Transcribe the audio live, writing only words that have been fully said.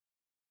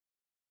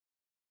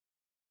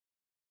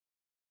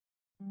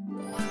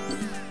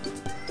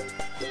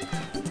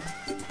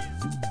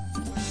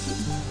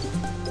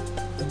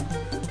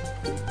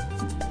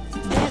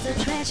There's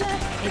a treasure,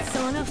 it's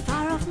on a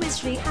far-off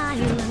mystery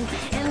island,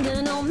 and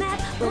an old map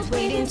both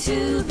waiting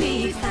to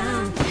be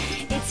found.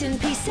 It's in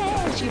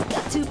pieces, you've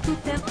got to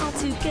put them all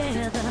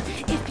together.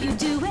 If you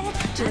do it,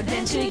 to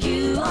adventure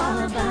you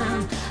are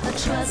bound. A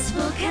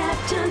trustful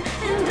captain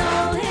and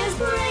all his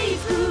brave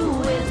crew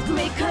with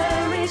great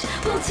courage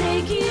will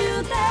take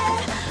you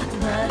there.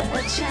 But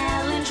a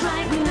challenge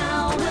right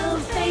now will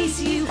face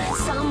you.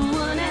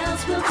 Someone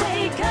else will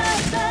take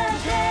us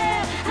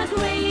there. A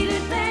great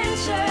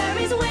adventure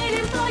is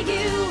waiting for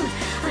you.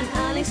 An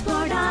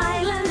unexplored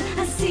island,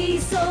 a sea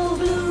so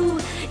blue.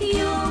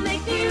 You'll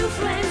make new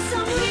friends,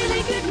 some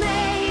really good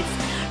mates,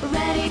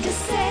 ready to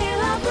sail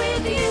up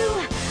with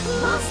you.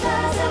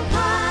 Monsters and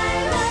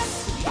pirates.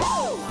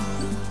 Woo!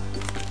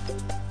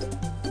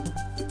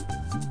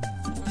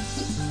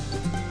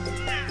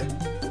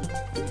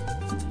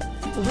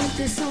 With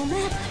this old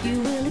map, you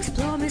will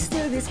explore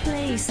mysterious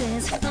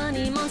places.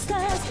 Funny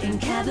monsters in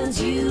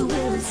caverns you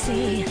will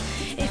see.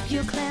 If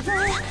you're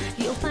clever,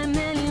 you'll find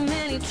many,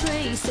 many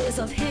traces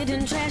of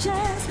hidden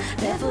treasures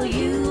there for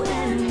you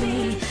and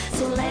me.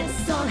 So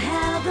let's all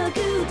have a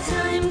good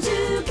time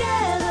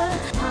together.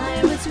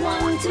 Pirates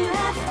want to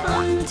have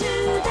fun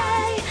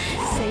today,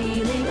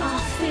 sailing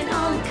off in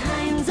all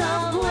kinds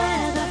of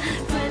weather.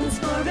 Friends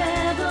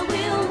forever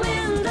will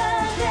win the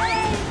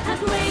day. A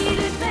great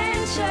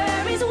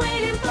adventure is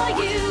waiting for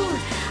you.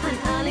 An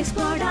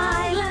unexplored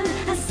island,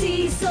 a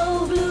sea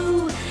so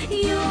blue.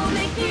 You'll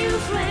make new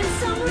friends,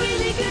 some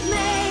really good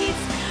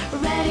mates,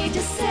 ready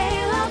to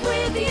sail up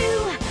with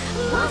you.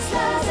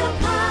 Monsters and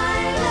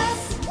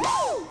pirates.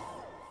 Woo!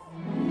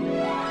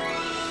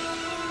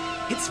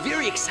 It's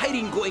very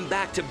exciting going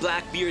back to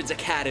Blackbeard's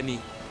Academy.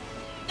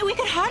 We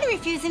could hardly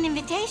refuse an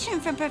invitation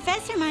from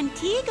Professor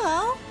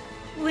Montego.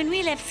 When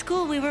we left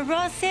school, we were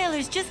raw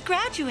sailors just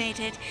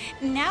graduated.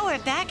 Now we're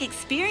back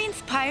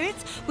experienced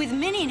pirates with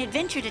many an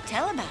adventure to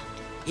tell about.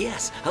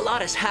 Yes, a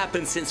lot has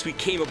happened since we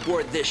came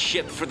aboard this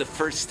ship for the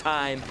first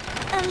time.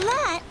 A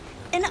lot,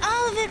 and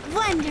all of it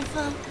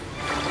wonderful.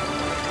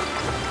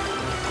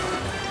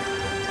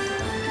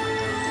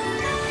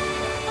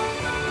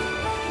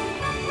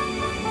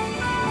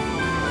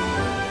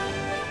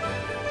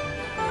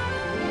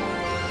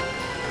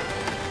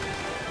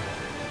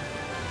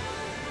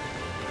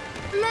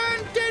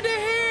 Land dead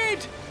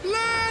ahead!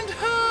 Land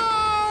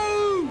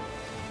ho!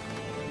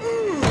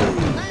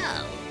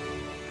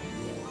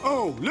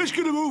 Oh, let's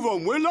get a move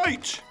on. We're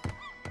late.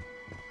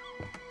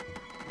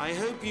 I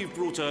hope you've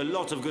brought a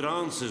lot of good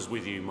answers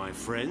with you, my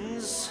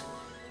friends,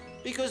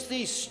 because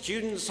these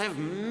students have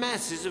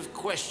masses of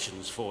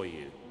questions for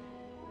you.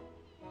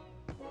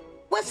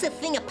 What's the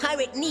thing a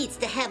pirate needs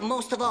to have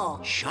most of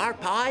all?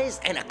 Sharp eyes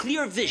and a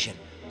clear vision.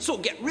 So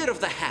get rid of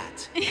the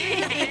hat.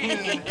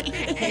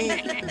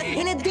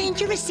 In a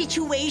dangerous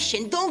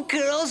situation, don't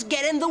girls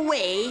get in the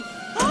way?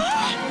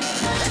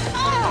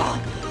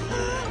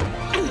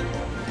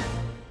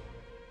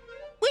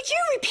 Would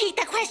you repeat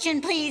the question,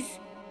 please?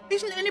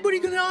 Isn't anybody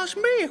going to ask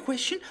me a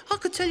question? I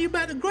could tell you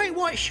about the great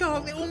white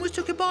shark that almost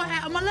took a bite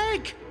out of my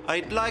leg.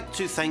 I'd like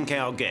to thank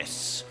our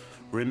guests.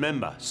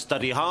 Remember,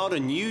 study hard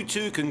and you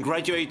too can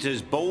graduate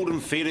as bold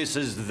and fearless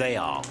as they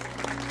are.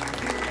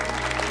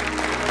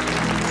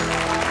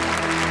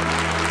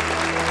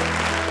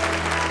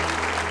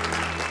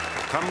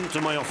 Come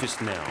to my office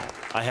now.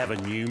 I have a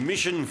new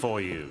mission for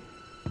you.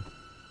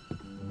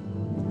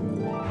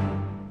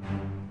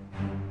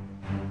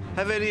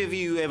 Have any of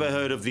you ever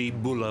heard of the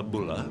Bula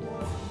Bula?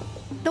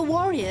 The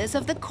warriors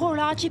of the Coral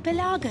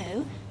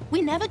Archipelago?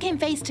 We never came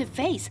face to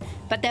face,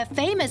 but they're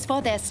famous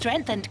for their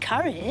strength and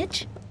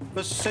courage.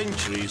 For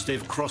centuries,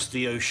 they've crossed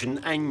the ocean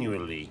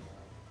annually.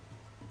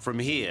 From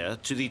here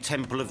to the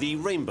Temple of the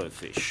Rainbow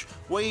Fish,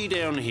 way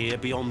down here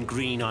beyond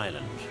Green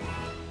Island.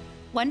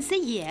 Once a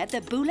year,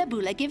 the Bula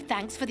Bula give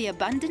thanks for the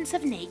abundance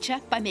of nature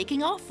by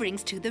making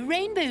offerings to the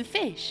rainbow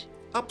fish.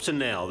 Up to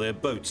now, their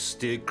boats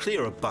steered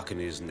clear of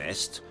Buccaneer's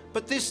Nest,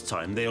 but this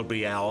time they'll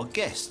be our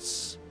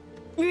guests.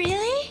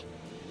 Really?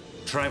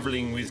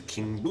 Travelling with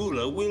King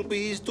Bula will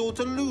be his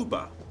daughter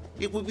Luba.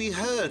 It will be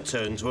her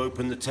turn to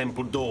open the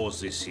temple doors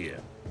this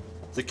year.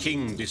 The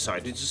king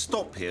decided to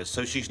stop here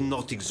so she's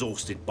not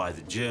exhausted by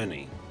the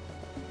journey.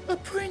 A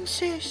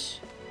princess.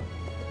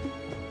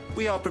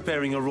 We are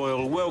preparing a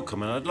royal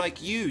welcome and I'd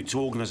like you to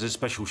organise a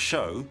special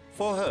show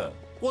for her.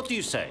 What do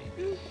you say?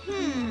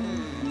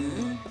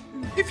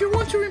 If you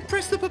want to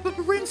impress the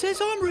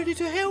princess, I'm ready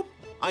to help.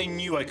 I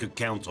knew I could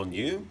count on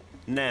you.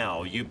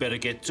 Now you better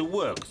get to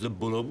work. The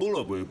Bula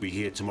Bula will be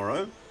here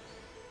tomorrow.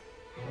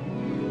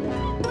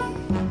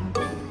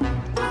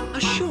 A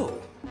show?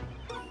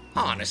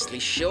 Honestly,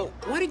 show,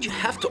 why did you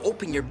have to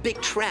open your big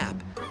trap?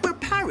 We're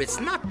pirates,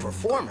 not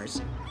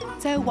performers.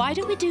 So why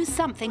don't we do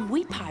something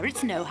we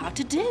pirates know how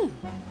to do?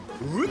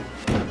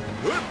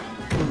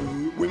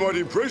 We might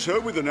impress her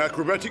with an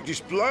acrobatic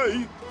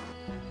display.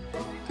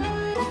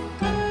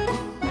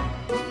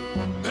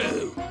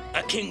 Boo!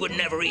 A king would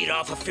never eat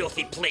off a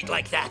filthy plate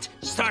like that.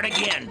 Start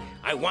again.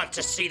 I want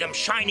to see them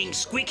shining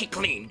squeaky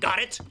clean. Got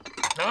it?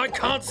 I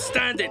can't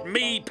stand it.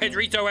 Me,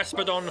 Pedrito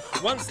Espadon,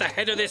 once the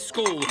head of this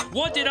school.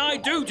 What did I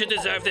do to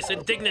deserve this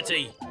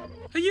indignity?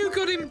 You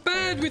got in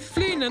bad with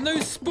Flynn and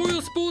those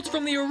spoil sports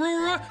from the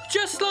Aurora,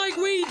 just like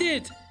we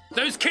did.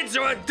 Those kids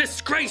are a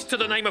disgrace to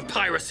the name of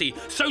piracy.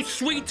 So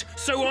sweet,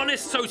 so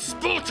honest, so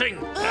sporting.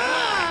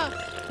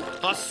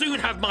 I'll soon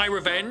have my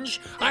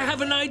revenge. I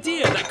have an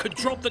idea that could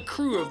drop the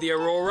crew of the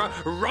Aurora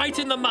right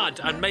in the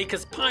mud and make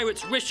us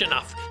pirates rich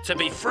enough to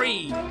be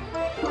free.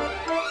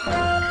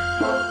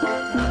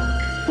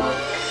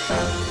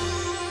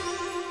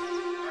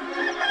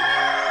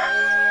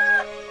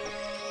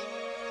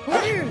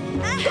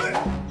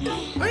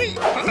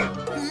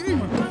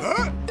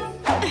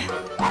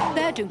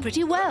 They're doing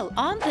pretty well,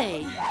 aren't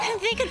they?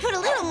 They could put a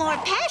little more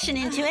passion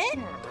into it.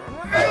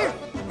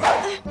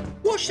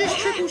 Watch this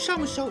triple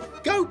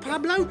somersault. Go,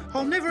 Pablo.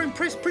 I'll never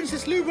impress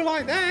Princess Luba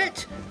like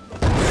that.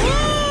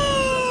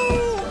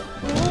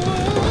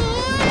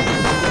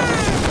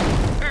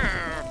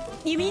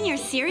 You mean you're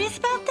serious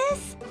about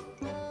this?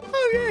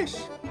 Oh,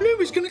 yes.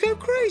 Luba's going to go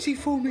crazy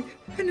for me.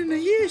 And in a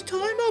year's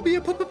time, I'll be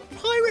a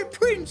pirate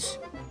prince.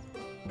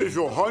 If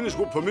your highness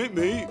will permit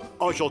me,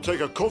 I shall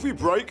take a coffee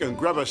break and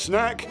grab a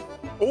snack.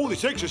 All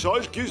this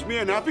exercise gives me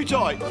an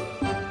appetite.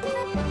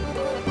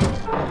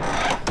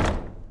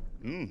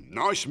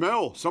 Nice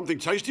smell. Something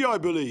tasty, I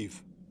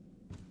believe.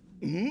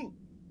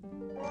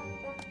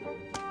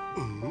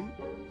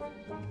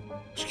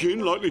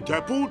 Skin lightly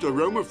dappled,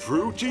 aroma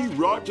fruity,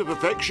 ripe to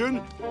perfection.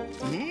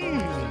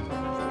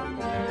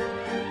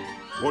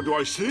 What do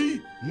I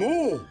see?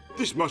 More.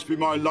 This must be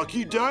my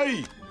lucky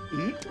day.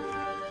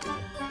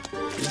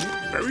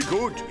 Very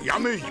good.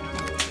 Yummy.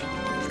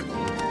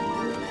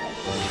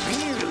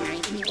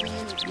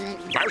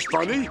 That's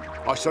funny.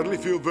 I suddenly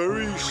feel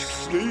very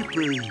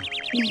sleepy.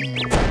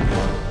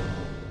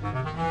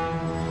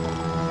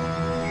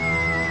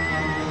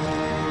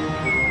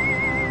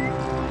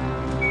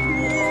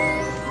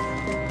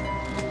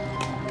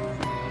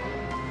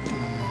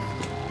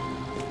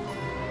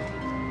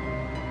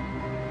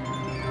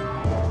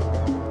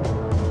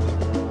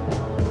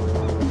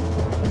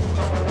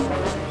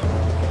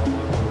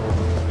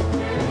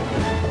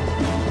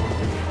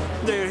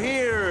 They're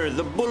here!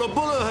 The Bulla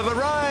Bulla have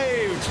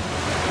arrived!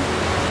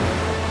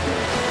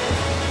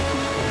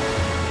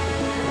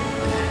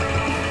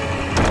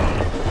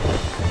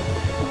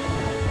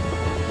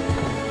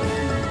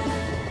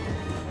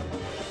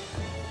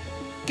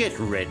 Get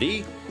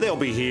ready. They'll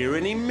be here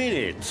any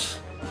minute.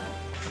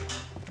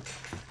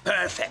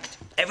 Perfect.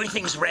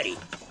 Everything's ready.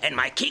 And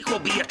my cake will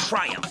be a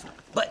triumph.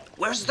 But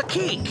where's the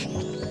cake?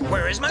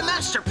 Where is my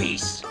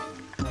masterpiece?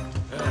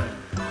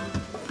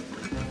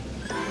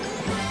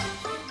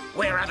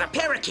 Where are the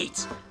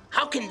parakeets?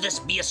 How can this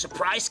be a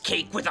surprise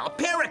cake without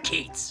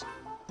parakeets?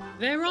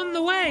 They're on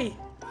the way.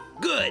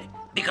 Good,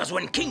 because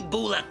when King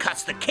Bula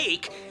cuts the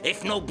cake,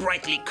 if no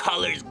brightly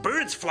colored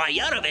birds fly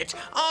out of it,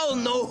 I'll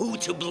know who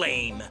to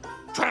blame.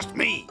 Trust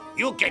me,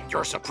 you'll get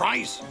your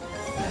surprise.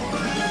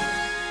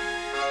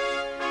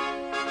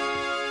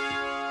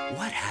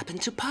 What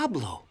happened to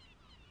Pablo?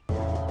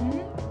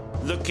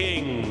 The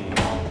king.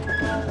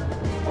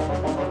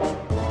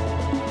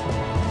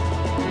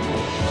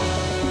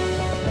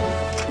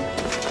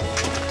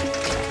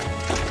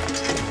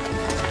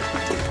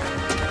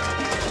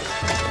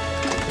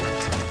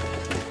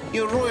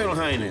 Your Royal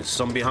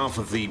Highness, on behalf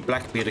of the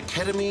Blackbeard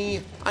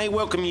Academy, I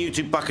welcome you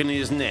to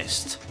Buccaneer's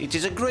Nest. It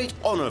is a great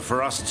honor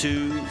for us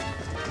to...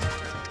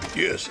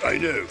 Yes, I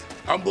know.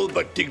 Humble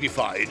but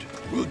dignified.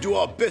 We'll do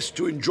our best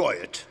to enjoy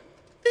it.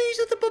 These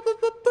are the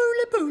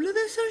Bula Bula.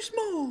 They're so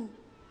small.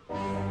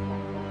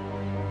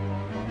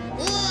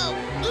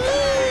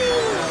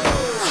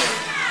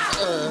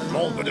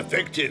 Small but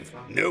effective.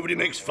 Nobody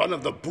makes fun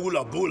of the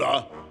Bula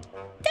Bula.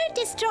 Don't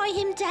destroy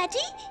him, Daddy.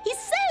 He's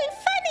so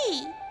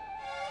funny.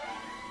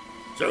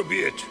 So be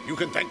it. You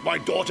can thank my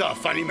daughter,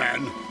 funny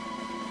man.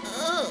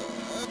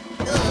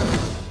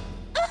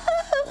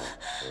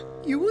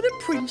 You were the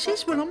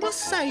princess? Well, I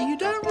must say, you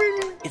don't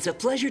really... It's a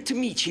pleasure to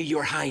meet you,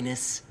 Your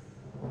Highness.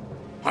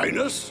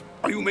 Highness,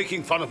 are you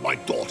making fun of my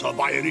daughter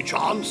by any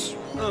chance?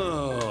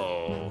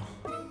 Oh...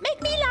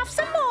 Make me laugh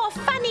some more,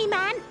 funny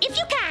man, if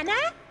you can,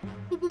 huh?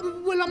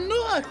 Well, I'm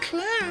not a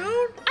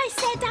clown. I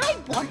said I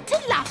want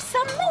to laugh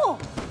some more.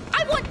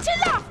 I want to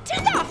laugh. Do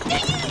you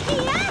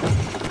hear?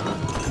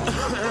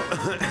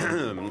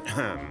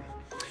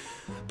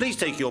 Please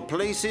take your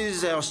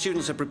places. Our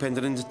students have prepared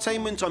an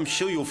entertainment I'm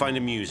sure you'll find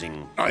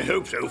amusing. I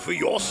hope so, for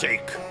your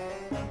sake.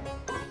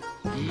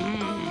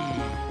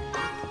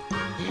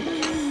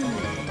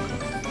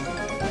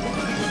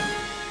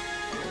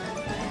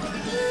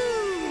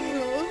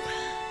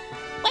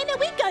 When are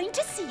we going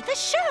to see the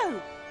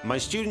show? My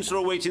students are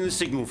awaiting the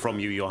signal from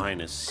you, Your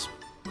Highness.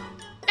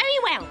 Very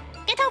well.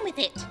 Get on with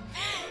it.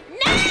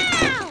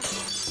 Now!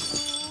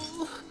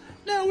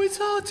 Now it's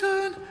our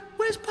turn.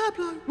 Where's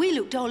Pablo? We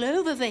looked all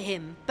over for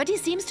him, but he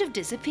seems to have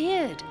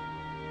disappeared.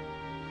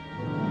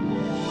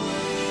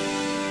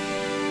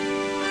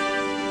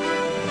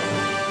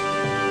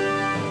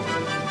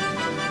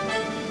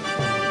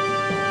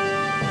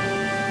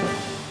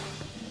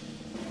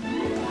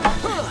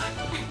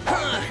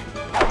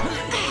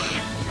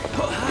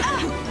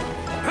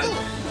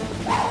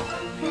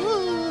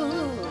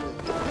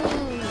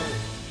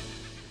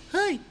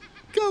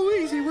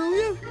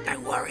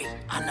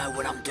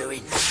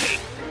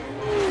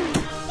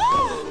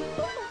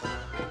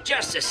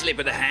 Just a slip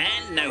of the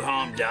hand, no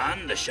harm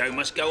done. The show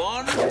must go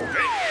on. Wonderful!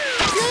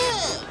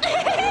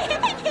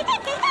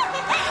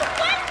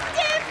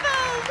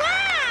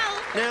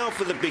 Wow! Now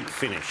for the big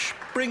finish.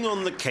 Bring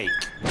on the cake.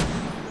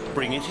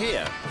 Bring it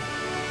here.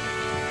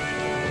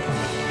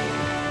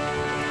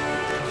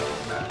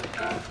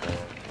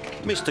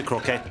 Mr.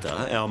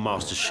 Croquetta, our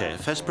master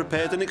chef, has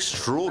prepared an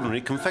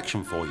extraordinary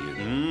confection for you.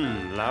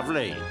 Mmm,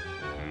 lovely.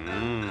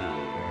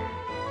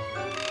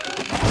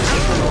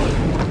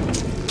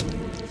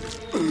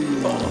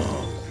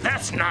 Oh,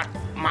 that's not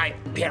my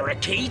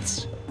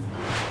parakeets.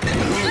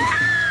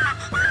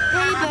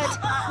 Hey, but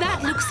that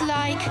looks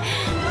like...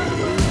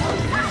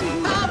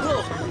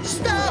 Pablo,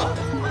 stop!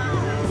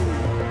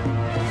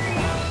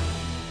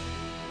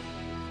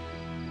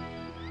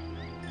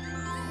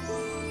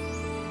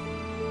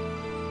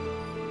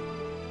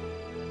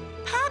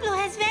 Pablo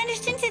has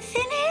vanished into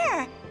thin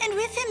air, and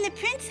with him the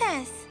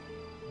princess.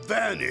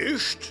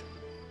 Vanished?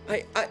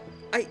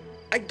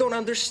 I don't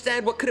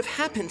understand what could have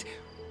happened.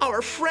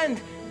 Our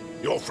friend...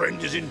 Your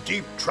friend is in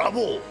deep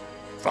trouble.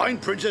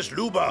 Find Princess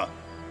Luba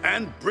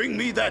and bring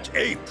me that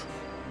ape.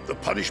 The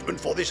punishment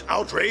for this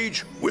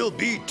outrage will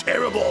be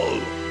terrible.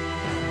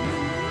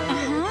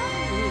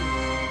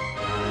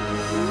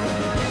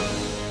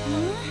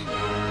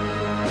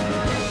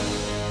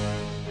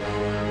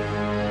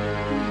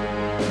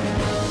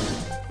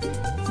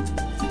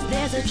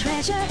 There's a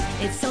treasure,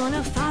 it's on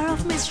a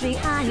far-off mystery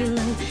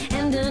island,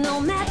 and an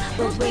old map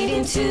both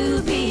waiting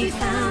to be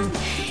found.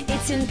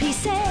 It's in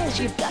pieces,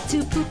 you've got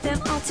to put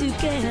them all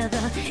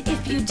together.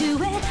 If you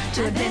do it,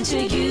 to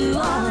adventure you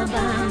are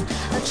bound.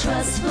 A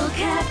trustful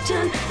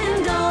captain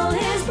and all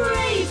his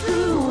brave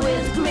crew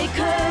with great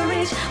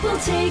courage will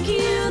take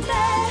you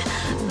there.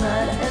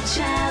 But a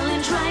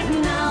challenge right